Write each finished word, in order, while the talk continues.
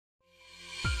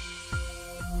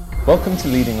Welcome to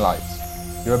Leading Lights.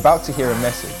 You're about to hear a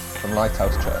message from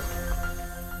Lighthouse Church.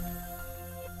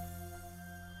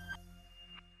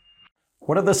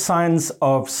 What are the signs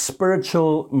of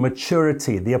spiritual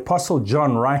maturity? The Apostle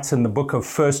John writes in the book of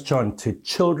 1 John to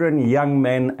children, young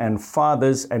men, and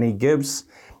fathers, and he gives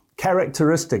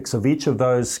characteristics of each of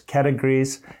those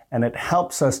categories, and it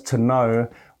helps us to know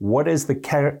what is the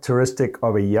characteristic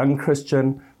of a young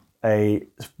Christian, a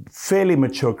fairly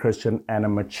mature Christian, and a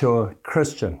mature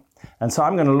Christian. And so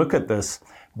I'm going to look at this,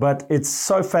 but it's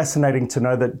so fascinating to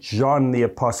know that John the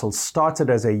Apostle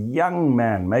started as a young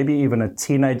man, maybe even a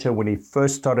teenager when he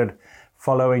first started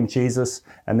following Jesus,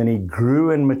 and then he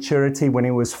grew in maturity when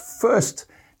he was first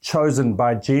chosen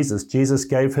by Jesus. Jesus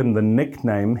gave him the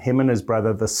nickname, him and his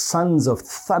brother, the Sons of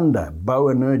Thunder,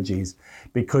 Boanerges,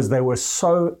 because they were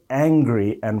so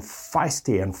angry and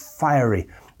feisty and fiery.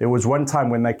 There was one time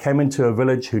when they came into a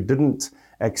village who didn't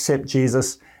accept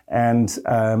Jesus, and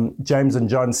James and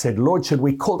John said, "Lord, should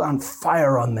we call down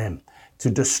fire on them to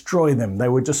destroy them?" They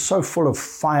were just so full of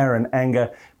fire and anger.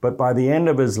 But by the end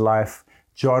of his life,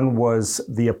 John was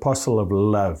the apostle of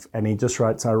love. And he just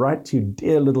writes, "I write to you,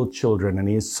 dear little children." And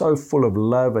he is so full of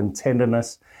love and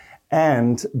tenderness.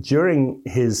 And during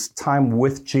his time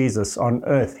with Jesus on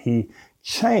earth, he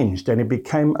changed and he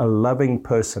became a loving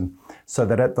person. So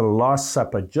that at the Last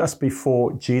Supper, just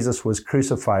before Jesus was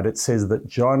crucified, it says that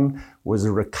John was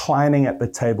reclining at the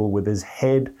table with his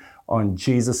head on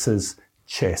Jesus's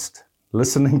chest,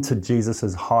 listening to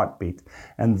Jesus's heartbeat.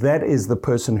 And that is the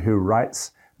person who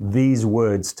writes these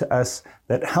words to us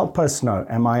that help us know,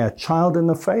 am I a child in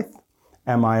the faith?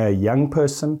 Am I a young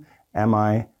person? Am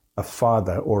I a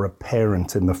father or a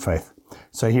parent in the faith?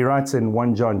 So he writes in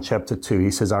 1 John chapter 2,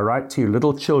 he says, "I write to you,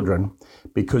 little children,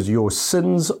 because your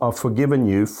sins are forgiven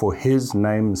you for his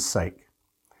name's sake.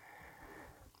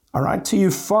 I write to you,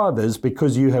 fathers,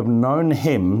 because you have known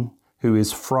him who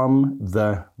is from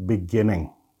the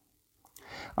beginning.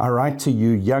 I write to you,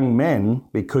 young men,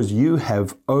 because you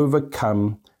have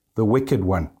overcome the wicked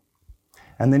one."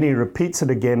 And then he repeats it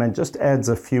again and just adds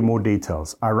a few more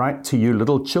details. "I write to you,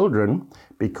 little children,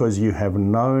 because you have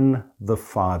known the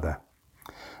Father.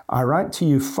 I write to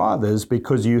you, fathers,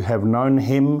 because you have known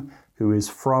him who is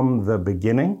from the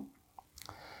beginning.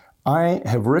 I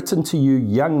have written to you,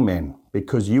 young men,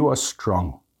 because you are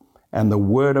strong, and the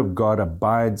word of God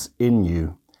abides in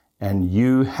you, and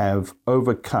you have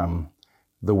overcome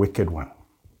the wicked one."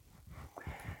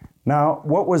 Now,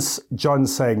 what was John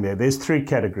saying there? There's three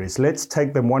categories. Let's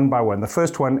take them one by one. The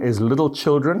first one is little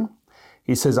children.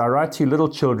 He says, "I write to you, little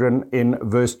children," in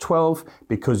verse 12,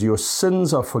 "because your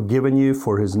sins are forgiven you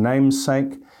for his name's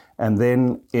sake." And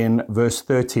then in verse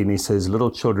 13, he says,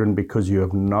 "Little children, because you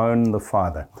have known the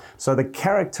Father." So the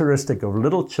characteristic of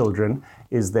little children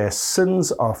is their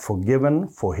sins are forgiven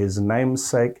for his name's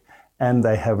sake, and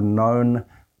they have known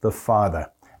the Father.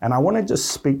 And I want to just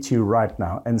speak to you right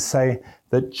now and say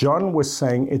that John was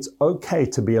saying it's okay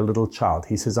to be a little child.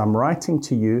 He says, "I'm writing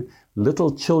to you,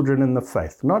 little children in the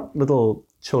faith." Not little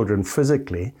children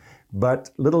physically, but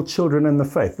little children in the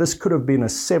faith. This could have been a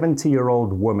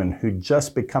 70-year-old woman who'd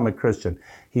just become a Christian.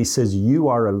 He says, "You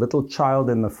are a little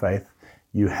child in the faith.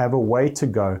 You have a way to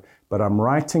go, but I'm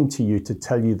writing to you to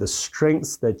tell you the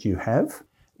strengths that you have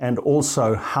and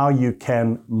also how you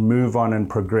can move on and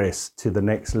progress to the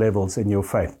next levels in your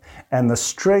faith." And the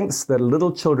strengths that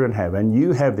little children have, and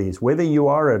you have these, whether you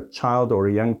are a child or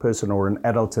a young person or an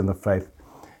adult in the faith,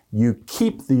 you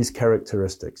keep these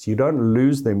characteristics. You don't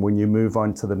lose them when you move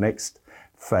on to the next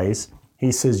phase.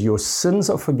 He says, your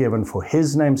sins are forgiven for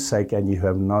his name's sake, and you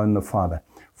have known the Father.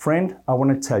 Friend, I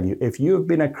want to tell you, if you have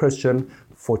been a Christian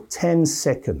for 10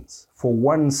 seconds, for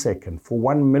 1 second, for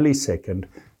 1 millisecond,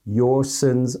 your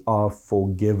sins are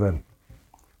forgiven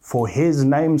for his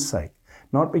name's sake.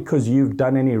 Not because you've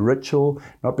done any ritual,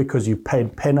 not because you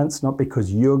paid penance, not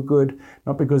because you're good,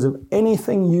 not because of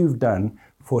anything you've done.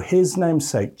 For his name's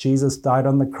sake, Jesus died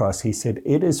on the cross. He said,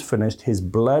 "It is finished." His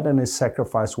blood and his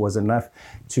sacrifice was enough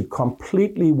to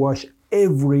completely wash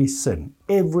every sin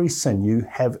you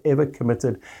have ever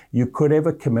committed, you could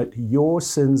ever commit. Your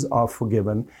sins are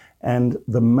forgiven. And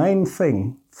the main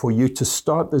thing for you to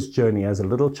start this journey as a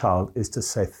little child is to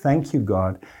say, "Thank you,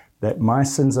 God, that my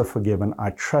sins are forgiven.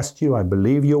 I trust you. I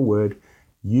believe your word.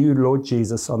 You, Lord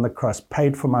Jesus, on the cross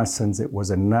paid for my sins. It was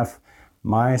enough.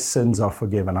 My sins are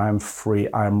forgiven. I am free.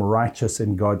 I am righteous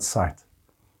in God's sight.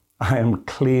 I am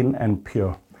clean and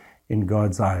pure in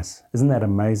God's eyes." Isn't that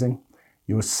amazing?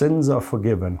 Your sins are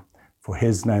forgiven for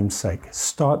his name's sake.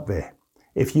 Start there.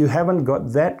 If you haven't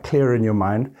got that clear in your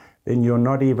mind, then you're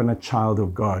not even a child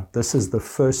of God. This is the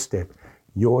first step.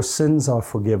 Your sins are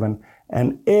forgiven,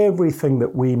 And everything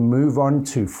that we move on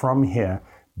to from here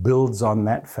builds on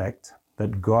that fact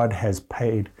that God has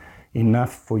paid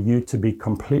enough for you to be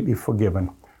completely forgiven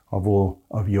of all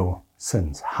of your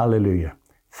sins. Hallelujah.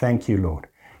 Thank you, Lord.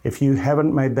 If you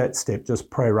haven't made that step, just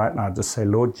pray right now. Just say,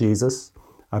 Lord Jesus,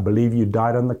 I believe you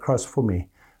died on the cross for me.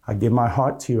 I give my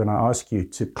heart to you and I ask you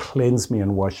to cleanse me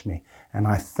and wash me. And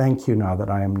I thank you now that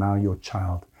I am now your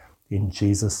child. In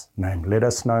Jesus' name. Let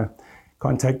us know.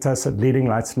 Contact us at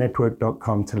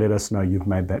leadinglightsnetwork.com to let us know you've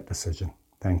made that decision.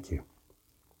 Thank you.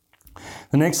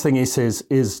 The next thing he says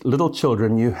is, little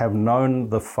children, you have known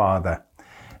the Father.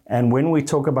 And when we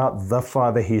talk about the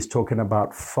Father, he's talking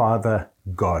about Father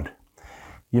God.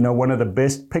 You know, one of the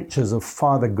best pictures of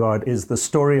Father God is the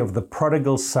story of the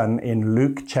prodigal son in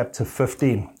Luke chapter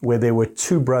 15, where there were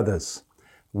two brothers.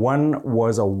 One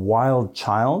was a wild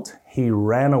child. He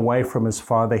ran away from his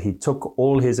father. He took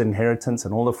all his inheritance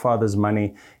and all the father's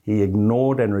money. He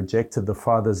ignored and rejected the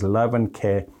father's love and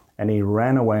care, and he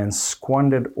ran away and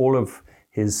squandered all of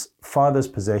his father's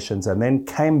possessions, and then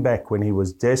came back when he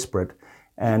was desperate,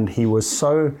 and he was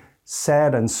so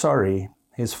sad and sorry.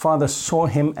 His father saw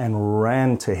him and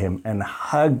ran to him and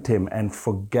hugged him and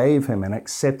forgave him and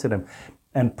accepted him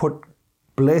and put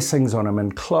blessings on him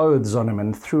and clothes on him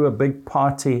and threw a big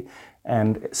party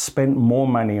and spent more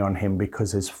money on him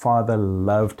because his father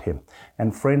loved him.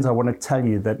 And friends, I want to tell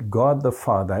you that God the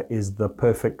Father is the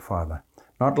perfect Father.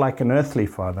 Not like an earthly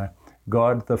father.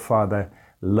 God the Father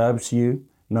loves you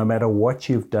no matter what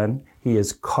you've done. He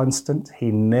is constant.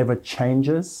 He never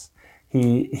changes.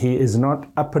 He is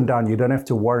not up and down. You don't have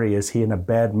to worry, is he in a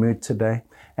bad mood today?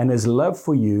 And his love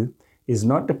for you is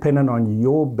not dependent on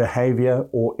your behavior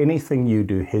or anything you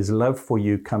do. His love for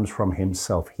you comes from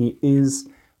himself. He is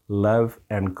love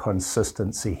and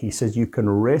consistency. He says, you can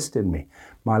rest in me.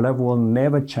 My love will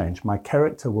never change. My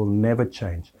character will never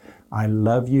change. I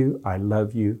love you. I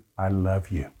love you. I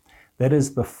love you. That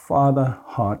is the Father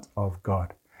heart of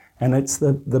God. And it's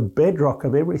the bedrock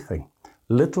of everything.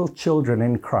 Little children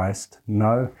in Christ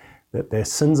know that their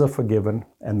sins are forgiven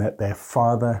and that their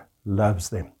Father loves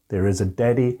them. There is a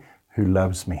daddy who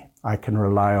loves me. I can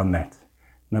rely on that.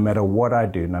 No matter what I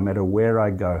do, no matter where I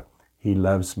go, he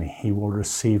loves me. He will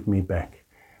receive me back.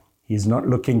 He's not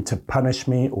looking to punish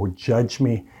me or judge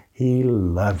me. He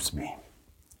loves me.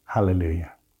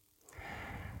 Hallelujah.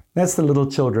 That's the little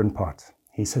children part.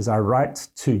 He says, I write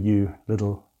to you,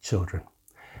 little children.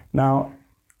 Now,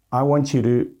 I want you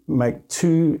to make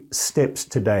two steps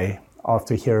today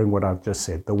after hearing what I've just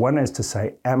said. The one is to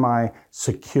say, am I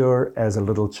secure as a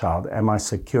little child? Am I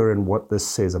secure in what this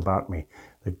says about me?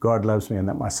 That God loves me and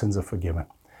that my sins are forgiven.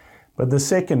 But the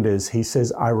second is, he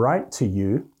says, I write to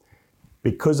you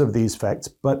because of these facts,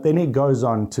 but then he goes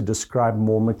on to describe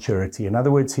more maturity. In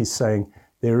other words, he's saying,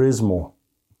 there is more.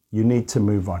 You need to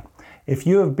move on. If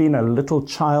you have been a little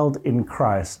child in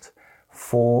Christ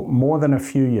for more than a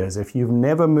few years, if you've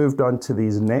never moved on to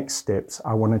these next steps,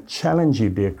 I want to challenge you,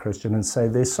 dear Christian, and say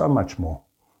there's so much more.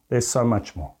 There's so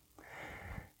much more.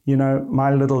 You know,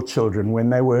 my little children, when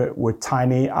they were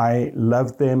tiny, I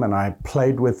loved them and I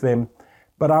played with them.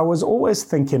 But I was always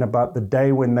thinking about the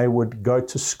day when they would go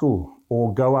to school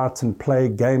or go out and play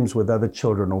games with other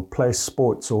children or play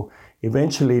sports or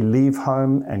eventually leave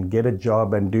home and get a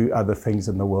job and do other things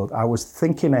in the world. I was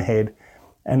thinking ahead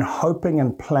and hoping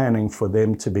and planning for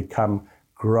them to become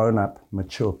grown-up,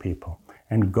 mature people.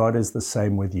 And God is the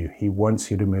same with you. He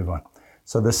wants you to move on.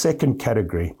 So the second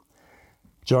category,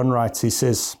 John writes, he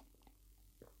says,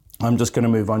 I'm just going to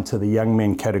move on to the young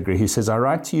men category. He says, I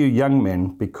write to you, young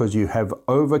men, because you have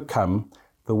overcome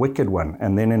the wicked one.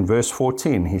 And then in verse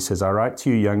 14, he says, I write to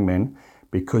you, young men,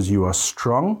 because you are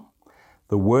strong,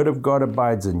 the word of God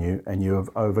abides in you, and you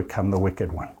have overcome the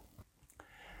wicked one.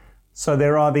 So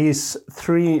there are these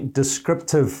three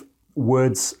descriptive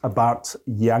words about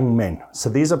young men. So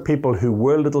these are people who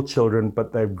were little children,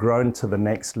 but they've grown to the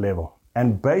next level.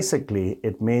 And basically,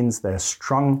 it means they're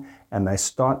strong and they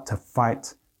start to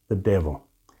fight the devil.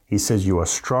 He says, you are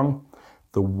strong,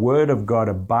 the word of God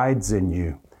abides in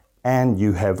you, and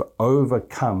you have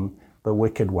overcome the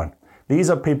wicked one. These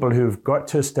are people who've got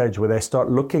to a stage where they start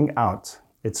looking out.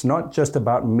 It's not just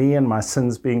about me and my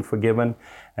sins being forgiven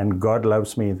and God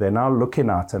loves me. They're now looking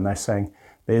out and they're saying,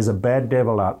 there's a bad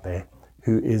devil out there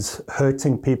who is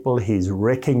hurting people. He's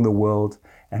wrecking the world.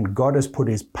 And God has put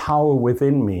his power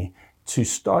within me to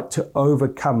start to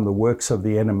overcome the works of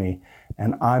the enemy.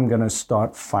 And I'm going to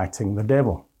start fighting the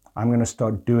devil. I'm going to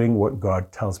start doing what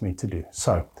God tells me to do.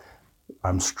 So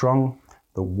I'm strong.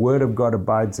 The word of God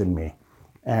abides in me.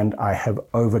 And I have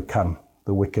overcome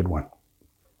the wicked one.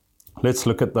 Let's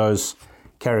look at those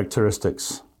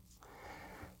characteristics.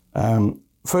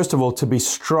 first of all, to be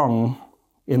strong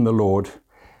in the Lord,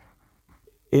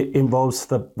 it involves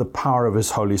the power of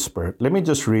His Holy Spirit. Let me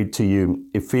just read to you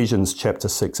Ephesians chapter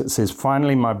 6. It says,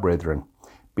 "Finally, my brethren,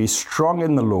 be strong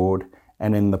in the Lord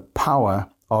and in the power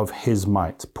of His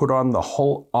might. Put on the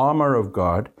whole armor of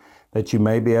God, that you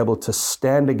may be able to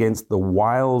stand against the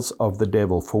wiles of the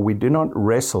devil. For we do not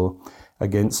wrestle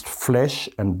against flesh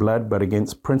and blood, but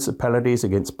against principalities,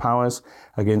 against powers,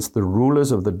 against the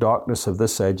rulers of the darkness of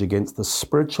this age, against the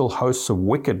spiritual hosts of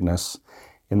wickedness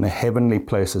in the heavenly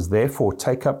places. Therefore,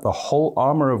 take up the whole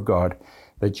armor of God,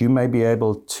 that you may be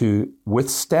able to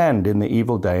withstand in the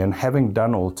evil day, and having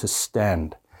done all, to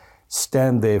stand.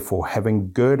 Stand therefore,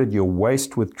 having girded your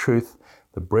waist with truth,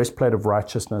 the breastplate of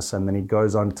righteousness," and then he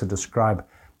goes on to describe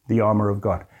the armor of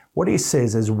God. What he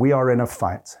says is, we are in a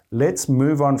fight. Let's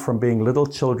move on from being little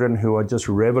children who are just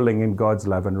reveling in God's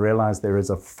love and realize there is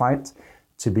a fight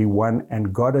to be won,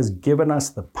 and God has given us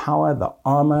the power, the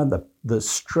armor, the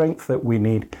strength that we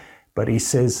need. But he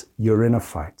says, you're in a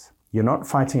fight. You're not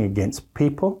fighting against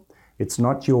people. It's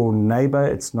not your neighbor.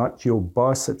 It's not your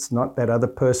boss. It's not that other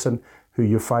person who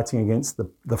you're fighting against.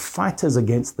 The fight is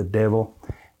against the devil,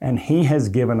 and he has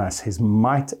given us his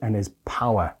might and his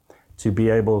power to be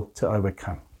able to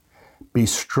overcome. Be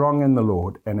strong in the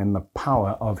Lord and in the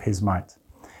power of his might.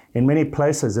 In many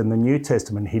places in the New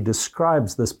Testament, he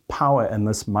describes this power and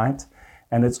this might,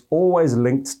 and it's always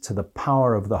linked to the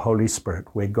power of the Holy Spirit,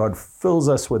 where God fills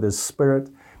us with his Spirit.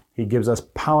 He gives us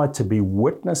power to be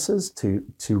witnesses, to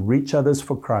reach others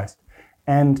for Christ,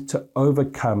 and to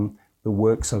overcome the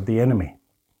works of the enemy.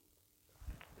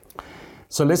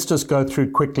 So let's just go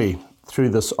through quickly through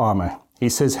this armor. He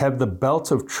says, have the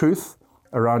belt of truth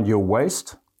around your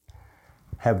waist,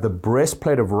 have the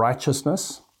breastplate of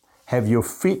righteousness, have your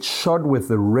feet shod with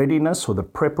the readiness or the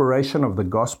preparation of the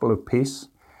gospel of peace,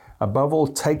 above all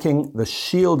taking the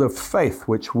shield of faith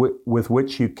with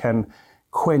which you can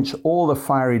quench all the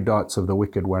fiery darts of the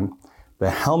wicked one, the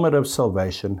helmet of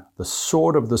salvation, the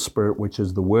sword of the Spirit, which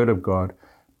is the word of God,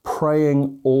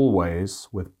 praying always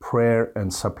with prayer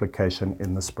and supplication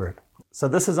in the Spirit. So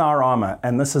this is our armor,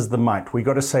 and this is the might. We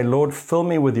got to say, Lord, fill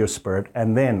me with your Spirit,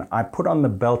 and then I put on the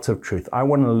belt of truth. I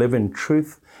want to live in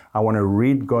truth. I want to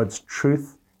read God's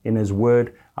truth in his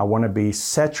word. I want to be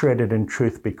saturated in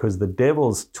truth, because the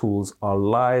devil's tools are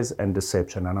lies and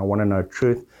deception, and I want to know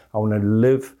truth. I want to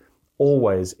live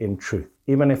always in truth.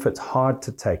 Even if it's hard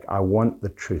to take, I want the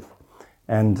truth.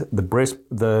 And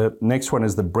the next one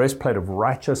is the breastplate of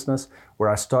righteousness, where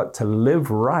I start to live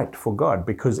right for God.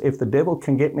 Because if the devil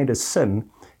can get me to sin,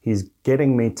 he's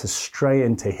getting me to stray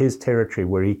into his territory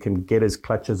where he can get his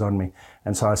clutches on me.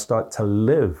 And so I start to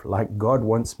live like God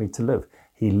wants me to live.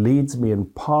 He leads me in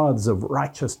paths of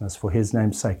righteousness for his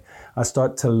name's sake. I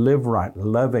start to live right,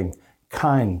 loving,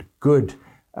 kind, good,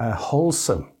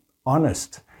 wholesome,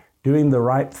 honest, doing the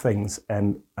right things,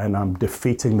 and I'm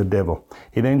defeating the devil.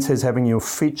 He then says, having your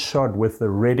feet shod with the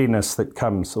readiness that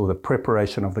comes, or the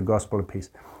preparation of the gospel of peace.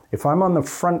 If I'm on the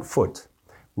front foot,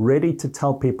 ready to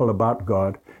tell people about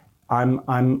God,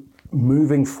 I'm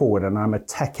moving forward and I'm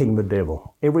attacking the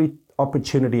devil. Every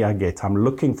opportunity I get, I'm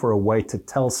looking for a way to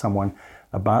tell someone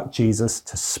about Jesus,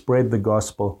 to spread the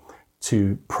gospel,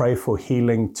 to pray for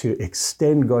healing, to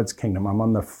extend God's kingdom. I'm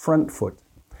on the front foot.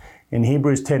 In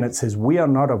Hebrews 10, it says, we are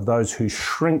not of those who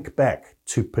shrink back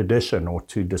to perdition or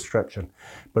to destruction,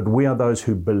 but we are those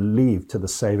who believe to the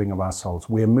saving of our souls.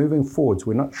 We are moving forwards.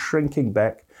 We're not shrinking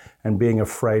back and being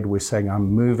afraid. We're saying,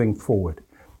 I'm moving forward.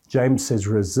 James says,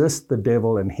 resist the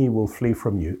devil and he will flee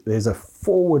from you. There's a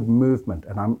forward movement,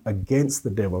 and I'm against the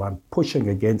devil. I'm pushing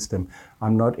against him.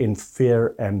 I'm not in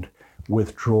fear and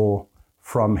withdraw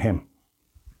from him.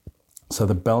 So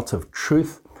the belt of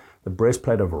truth, the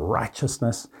breastplate of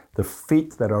righteousness, the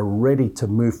feet that are ready to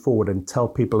move forward and tell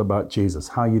people about Jesus.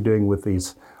 How are you doing with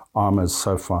these armors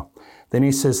so far? Then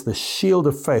he says, the shield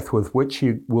of faith with which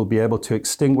you will be able to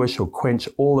extinguish or quench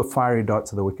all the fiery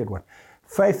darts of the wicked one.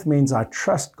 Faith means I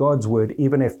trust God's word,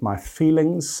 even if my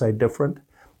feelings say different,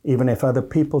 even if other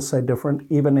people say different,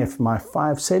 even if my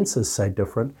five senses say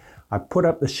different. I put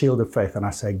up the shield of faith and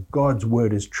I say, God's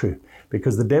word is true,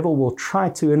 because the devil will try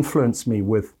to influence me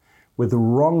with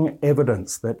wrong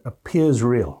evidence that appears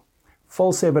real.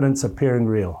 False evidence appearing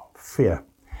real. Fear.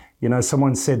 You know,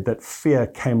 someone said that fear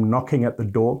came knocking at the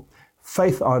door.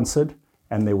 Faith answered,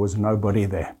 and there was nobody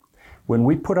there. When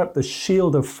we put up the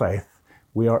shield of faith,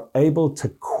 we are able to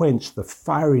quench the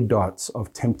fiery darts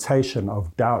of temptation,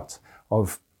 of doubt,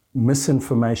 of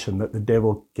misinformation that the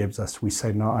devil gives us. We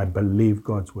say, no, I believe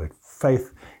God's word.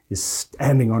 Faith is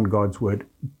standing on God's word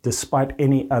despite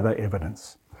any other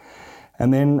evidence.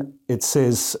 And then it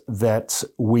says that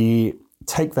we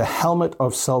take the helmet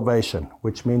of salvation,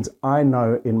 which means I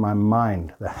know in my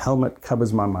mind, the helmet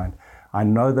covers my mind. I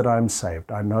know that I'm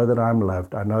saved. I know that I'm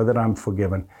loved. I know that I'm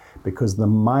forgiven, because the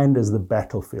mind is the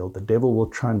battlefield. The devil will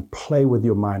try and play with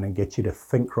your mind and get you to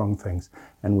think wrong things.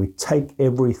 And we take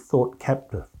every thought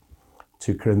captive,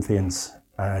 2 Corinthians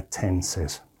 10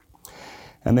 says.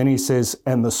 And then he says,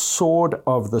 and the sword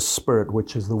of the Spirit,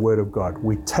 which is the word of God.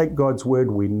 We take God's word,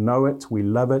 we know it, we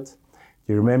love it.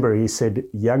 You remember he said,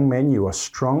 young men, you are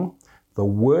strong. The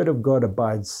word of God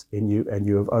abides in you, and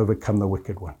you have overcome the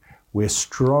wicked one. We're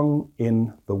strong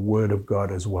in the word of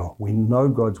God as well. We know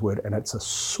God's word, and it's a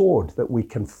sword that we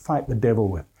can fight the devil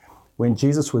with. When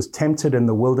Jesus was tempted in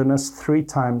the wilderness 3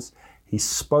 times, he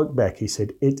spoke back. He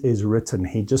said, it is written.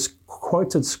 He just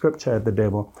quoted scripture at the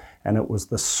devil, and it was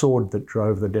the sword that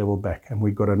drove the devil back. And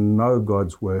we've got to know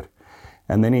God's word.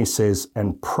 And then he says,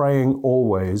 and praying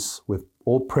always with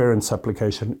all prayer and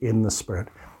supplication in the Spirit.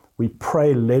 We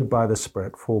pray led by the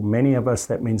Spirit. For many of us,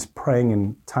 that means praying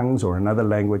in tongues or another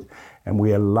language, and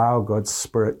we allow God's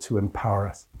Spirit to empower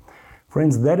us.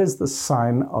 Friends, that is the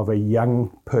sign of a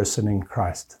young person in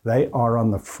Christ. They are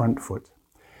on the front foot.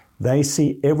 They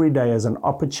see every day as an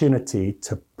opportunity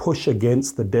to push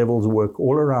against the devil's work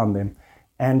all around them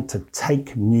and to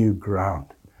take new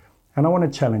ground. And I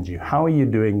want to challenge you. How are you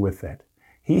doing with that?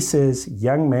 He says,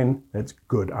 young men, that's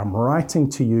good. I'm writing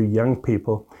to you, young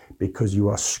people, because you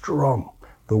are strong.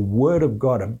 The word of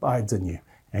God abides in you,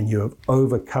 and you have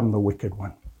overcome the wicked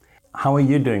one. How are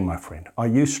you doing, my friend? Are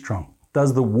you strong?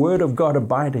 Does the word of God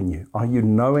abide in you? Are you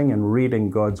knowing and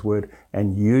reading God's word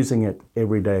and using it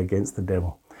every day against the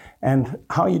devil? And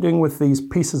how are you doing with these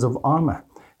pieces of armor?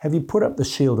 Have you put up the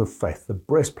shield of faith, the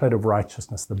breastplate of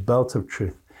righteousness, the belt of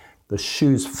truth, the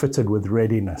shoes fitted with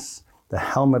readiness, the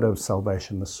helmet of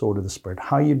salvation, the sword of the Spirit?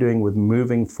 How are you doing with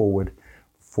moving forward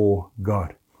for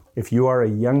God? If you are a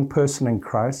young person in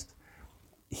Christ,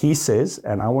 he says,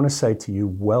 and I want to say to you,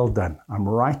 well done. I'm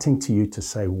writing to you to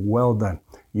say, well done.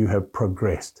 You have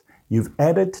progressed. You've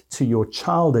added to your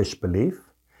childish belief.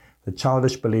 The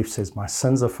childish belief says, my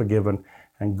sins are forgiven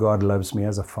and God loves me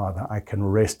as a father. I can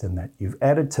rest in that. You've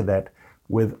added to that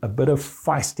with a bit of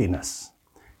feistiness.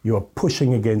 You are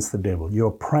pushing against the devil. You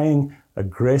are praying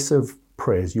aggressive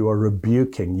prayers. You are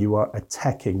rebuking. You are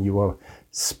attacking. You are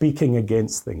speaking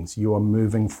against things. You are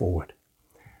moving forward.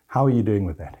 How are you doing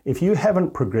with that? If you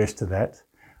haven't progressed to that,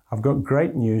 I've got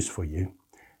great news for you.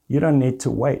 You don't need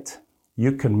to wait.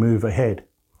 You can move ahead.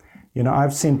 You know,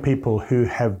 I've seen people who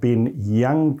have been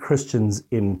young Christians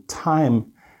in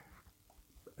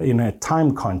a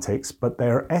time context, but they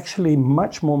are actually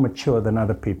much more mature than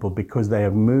other people because they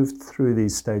have moved through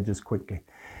these stages quickly.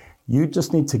 You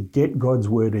just need to get God's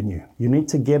word in you. You need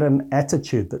to get an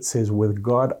attitude that says, with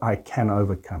God, I can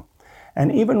overcome.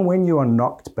 And even when you are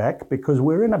knocked back, because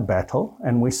we're in a battle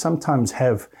and we sometimes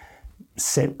have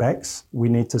setbacks, we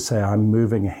need to say, I'm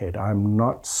moving ahead. I'm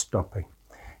not stopping.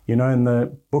 You know, in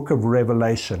the book of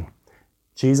Revelation,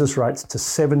 Jesus writes to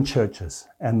 7 churches,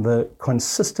 and the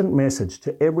consistent message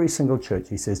to every single church,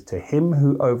 he says, to him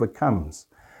who overcomes,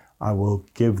 I will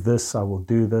give this, I will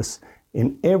do this.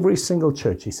 In every single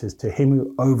church, he says, to him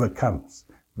who overcomes,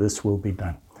 this will be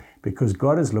done. Because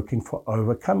God is looking for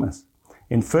overcomers.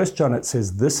 In 1 John, it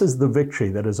says, this is the victory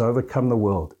that has overcome the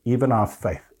world, even our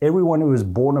faith. Everyone who is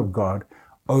born of God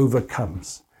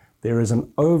overcomes. There is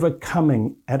an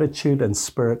overcoming attitude and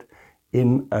spirit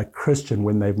in a Christian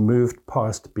when they've moved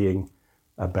past being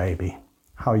a baby.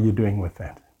 How are you doing with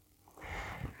that?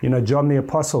 You know, John the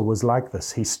Apostle was like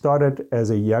this. He started as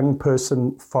a young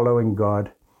person following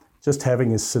God, just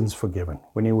having his sins forgiven.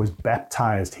 When he was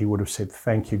baptized, he would have said,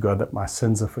 thank you, God, that my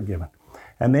sins are forgiven.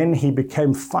 And then he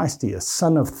became feisty, a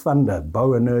son of thunder,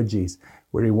 Boanerges,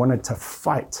 where he wanted to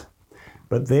fight.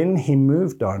 But then he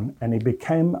moved on and he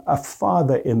became a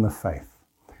father in the faith.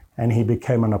 And he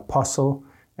became an apostle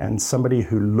and somebody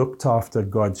who looked after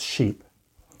God's sheep.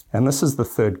 And this is the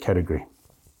third category.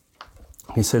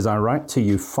 He says, I write to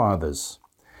you, fathers,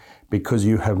 because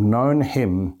you have known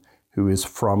him who is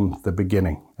from the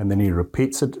beginning. And then he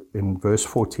repeats it in verse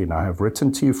 14. I have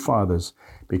written to you, fathers,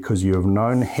 because you have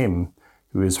known him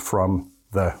who is from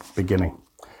the beginning.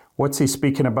 What's he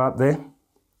speaking about there?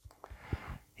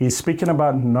 He's speaking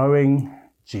about knowing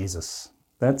Jesus.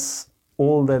 That's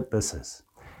all that this is.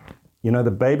 You know,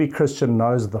 the baby Christian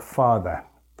knows the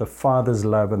Father's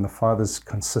love and the Father's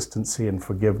consistency and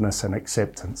forgiveness and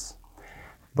acceptance.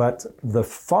 But the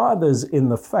fathers in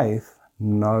the faith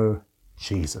know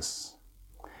Jesus.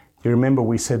 You remember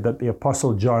we said that the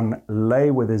Apostle John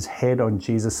lay with his head on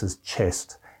Jesus'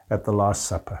 chest at the Last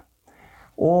Supper.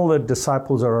 All the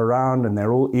disciples are around and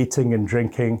they're all eating and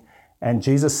drinking, And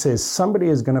Jesus says, somebody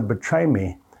is going to betray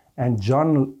me. And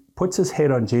John puts his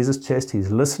head on Jesus' chest.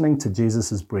 He's listening to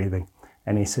Jesus' breathing.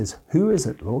 And he says, who is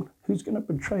it, Lord? Who's going to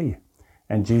betray you?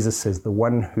 And Jesus says, the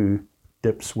one who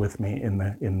dips with me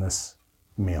in this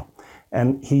meal.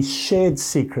 And he shared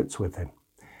secrets with him.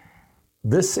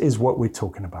 This is what we're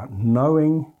talking about,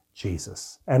 knowing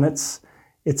Jesus. And it's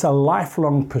a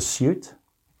lifelong pursuit.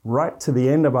 Right to the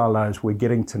end of our lives, we're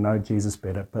getting to know Jesus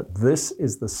better. But this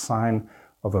is the sign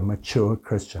of a mature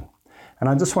Christian. And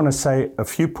I just want to say a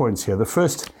few points here. The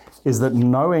first is that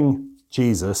knowing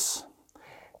Jesus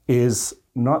is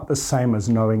not the same as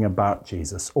knowing about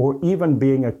Jesus or even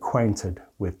being acquainted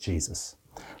with Jesus.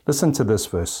 Listen to this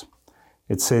verse.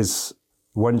 It says,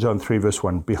 1 John 3 verse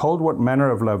 1, behold what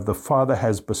manner of love the Father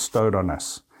has bestowed on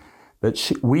us,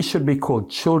 that we should be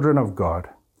called children of God.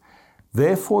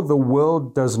 Therefore the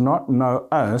world does not know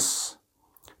us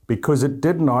because it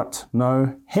did not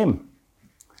know him.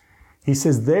 He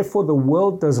says, therefore the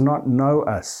world does not know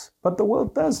us, but the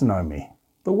world does know me.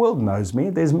 The world knows me.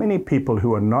 There's many people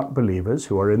who are not believers,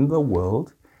 who are in the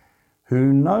world,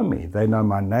 who know me. They know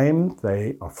my name.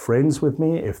 They are friends with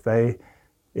me.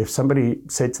 If somebody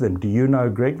said to them, do you know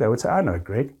Greg? They would say, I know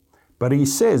Greg. But he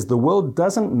says the world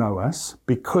doesn't know us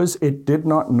because it did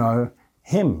not know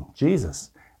him,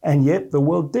 Jesus. And yet the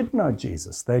world did know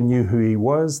Jesus. They knew who he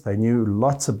was. They knew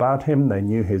lots about him. They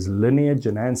knew his lineage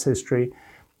and ancestry.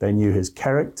 They knew his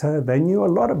character. They knew a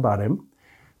lot about him.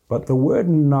 But the word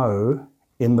know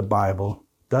in the Bible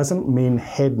doesn't mean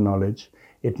head knowledge.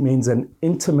 It means an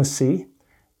intimacy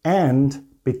and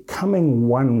becoming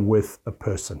one with a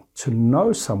person. To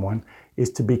know someone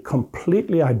is to be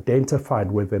completely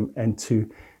identified with them and to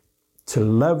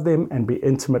love them and be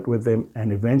intimate with them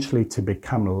and eventually to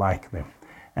become like them.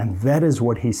 And that is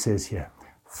what he says here.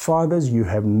 Fathers, you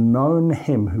have known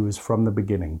him who is from the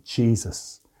beginning,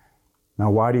 Jesus. Now,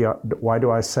 why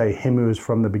do I say him who is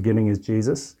from the beginning is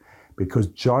Jesus? Because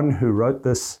John, who wrote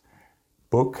this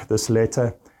book, this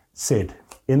letter, said,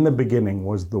 in the beginning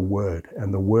was the Word,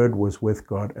 and the Word was with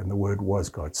God, and the Word was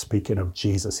God. Speaking of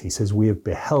Jesus, he says, we have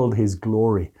beheld his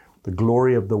glory, the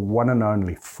glory of the one and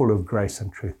only, full of grace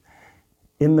and truth.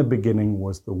 In the beginning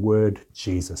was the Word,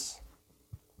 Jesus.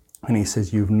 And he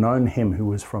says, you've known him who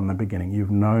was from the beginning.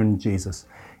 You've known Jesus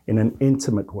in an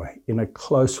intimate way, in a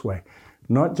close way.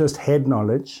 Not just head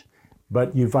knowledge,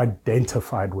 but you've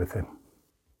identified with him.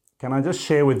 Can I just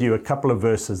share with you a couple of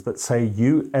verses that say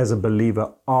you as a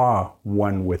believer are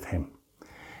one with him?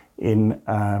 In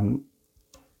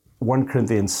 1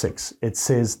 Corinthians 6, it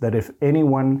says that if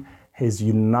anyone is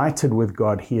united with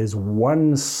God, he is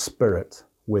one spirit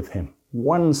with him.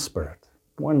 One spirit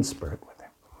with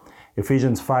him.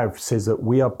 Ephesians 5 says that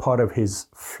we are part of his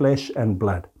flesh and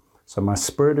blood. So my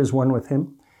spirit is one with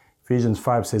him. Ephesians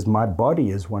 5 says my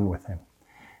body is one with him.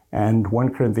 And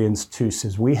 1 Corinthians 2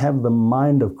 says, we have the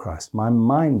mind of Christ. My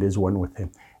mind is one with him.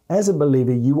 As a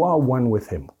believer, you are one with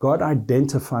him. God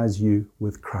identifies you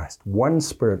with Christ. One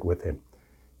spirit with him.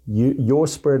 Your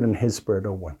spirit and his spirit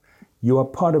are one. You are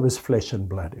part of his flesh and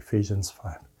blood, Ephesians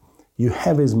 5. You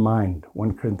have his mind,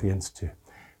 1 Corinthians 2.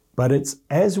 But it's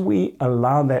as we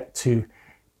allow that to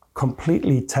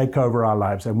completely take over our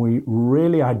lives and we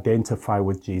really identify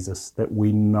with Jesus that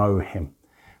we know him.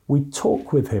 We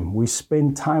talk with him. We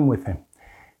spend time with him.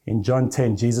 In John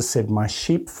 10, Jesus said, my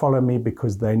sheep follow me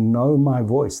because they know my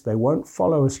voice. They won't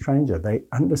follow a stranger. They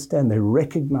understand. They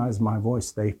recognize my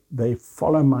voice. They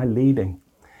follow my leading.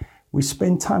 We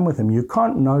spend time with them. You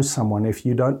can't know someone if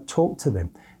you don't talk to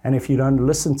them and if you don't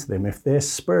listen to them. If their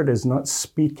spirit is not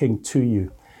speaking to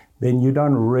you, then you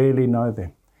don't really know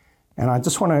them. And I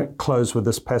just want to close with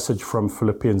this passage from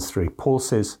Philippians 3. Paul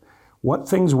says, what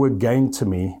things were gained to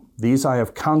me, these I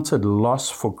have counted loss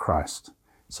for Christ.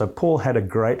 So Paul had a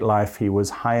great life. He was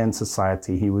high in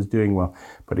society. He was doing well.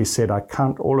 But he said, I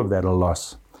count all of that a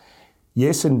loss.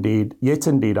 Yes, indeed. Yet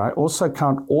indeed, I also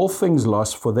count all things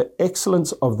lost for the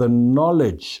excellence of the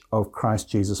knowledge of Christ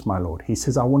Jesus my Lord. He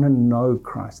says, I want to know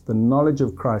Christ. The knowledge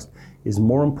of Christ is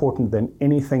more important than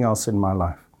anything else in my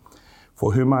life.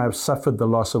 For whom I have suffered the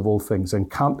loss of all things, and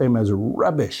count them as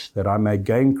rubbish, that I may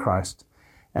gain Christ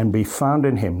and be found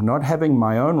in him, not having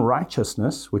my own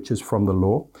righteousness, which is from the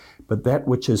law, but that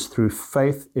which is through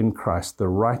faith in Christ, the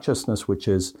righteousness which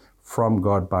is from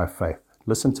God by faith.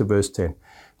 Listen to verse 10.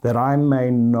 That I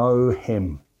may know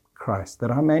him, Christ,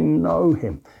 that I may know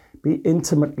him, be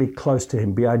intimately close to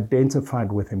him, be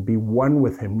identified with him, be one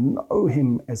with him, know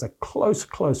him as a close,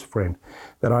 close friend,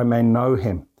 that I may know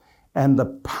him, and the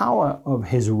power of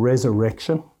his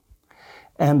resurrection,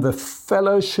 and the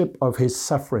fellowship of his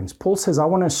sufferings. Paul says, I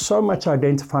want to so much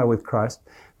identify with Christ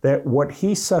that what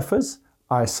he suffers,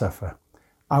 I suffer.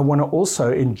 I want to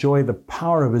also enjoy the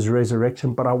power of his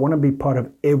resurrection, but I want to be part of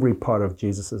every part of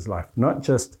Jesus' life, not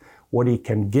just what he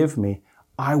can give me.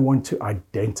 I want to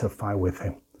identify with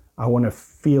him. I want to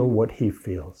feel what he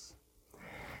feels.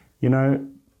 You know,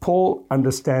 Paul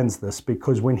understands this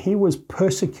because when he was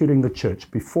persecuting the church,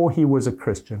 before he was a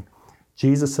Christian,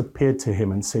 Jesus appeared to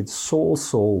him and said, Saul,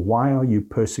 Saul, why are you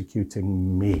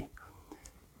persecuting me?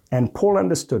 And Paul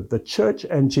understood the church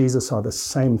and Jesus are the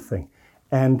same thing.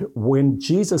 And when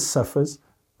Jesus suffers,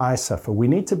 I suffer. We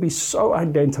need to be so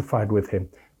identified with him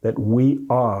that we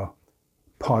are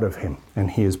part of him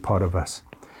and he is part of us.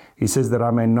 He says that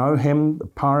I may know him, the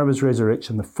power of his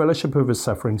resurrection, the fellowship of his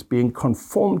sufferings, being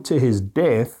conformed to his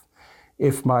death,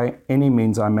 if by any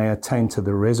means I may attain to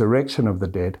the resurrection of the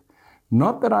dead.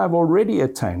 Not that I have already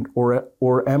attained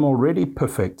or am already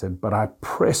perfected, but I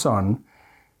press on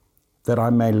that I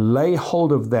may lay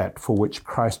hold of that for which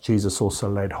Christ Jesus also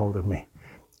laid hold of me.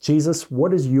 Jesus,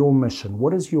 what is your mission?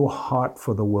 What is your heart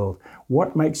for the world?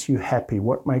 What makes you happy?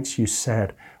 What makes you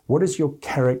sad? What is your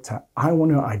character? I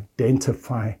want to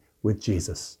identify with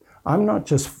Jesus. I'm not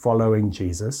just following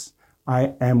Jesus.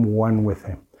 I am one with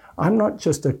him. I'm not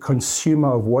just a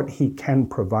consumer of what he can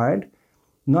provide.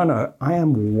 No, I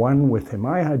am one with him.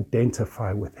 I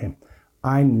identify with him.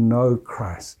 I know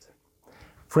Christ.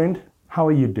 Friend, how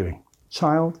are you doing?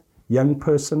 Child, young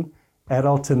person,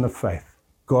 adult in the faith.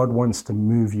 God wants to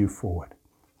move you forward.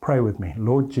 Pray with me.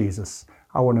 Lord Jesus,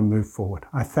 I want to move forward.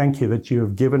 I thank you that you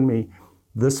have given me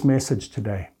this message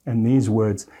today and these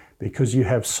words because you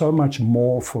have so much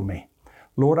more for me.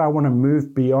 Lord, I want to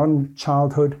move beyond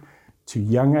childhood to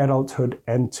young adulthood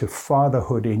and to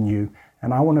fatherhood in you.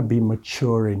 And I want to be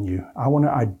mature in you. I want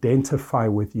to identify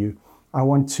with you. I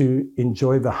want to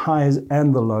enjoy the highs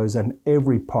and the lows and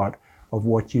every part of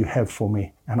what you have for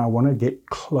me. And I want to get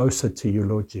closer to you,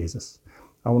 Lord Jesus.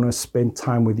 I want to spend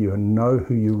time with you and know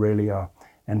who you really are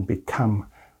and become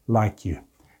like you.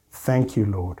 Thank you,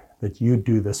 Lord, that you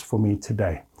do this for me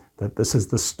today, that this is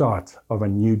the start of a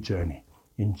new journey.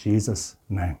 In Jesus'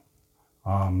 name,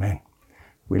 amen.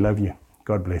 We love you.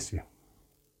 God bless you.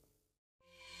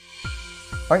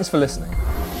 Thanks for listening.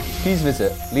 Please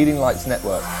visit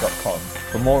leadinglightsnetwork.com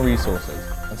for more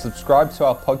resources and subscribe to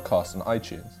our podcast on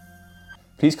iTunes.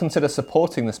 Please consider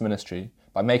supporting this ministry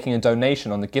by making a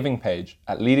donation on the giving page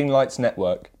at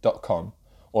leadinglightsnetwork.com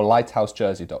or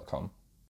lighthousejersey.com.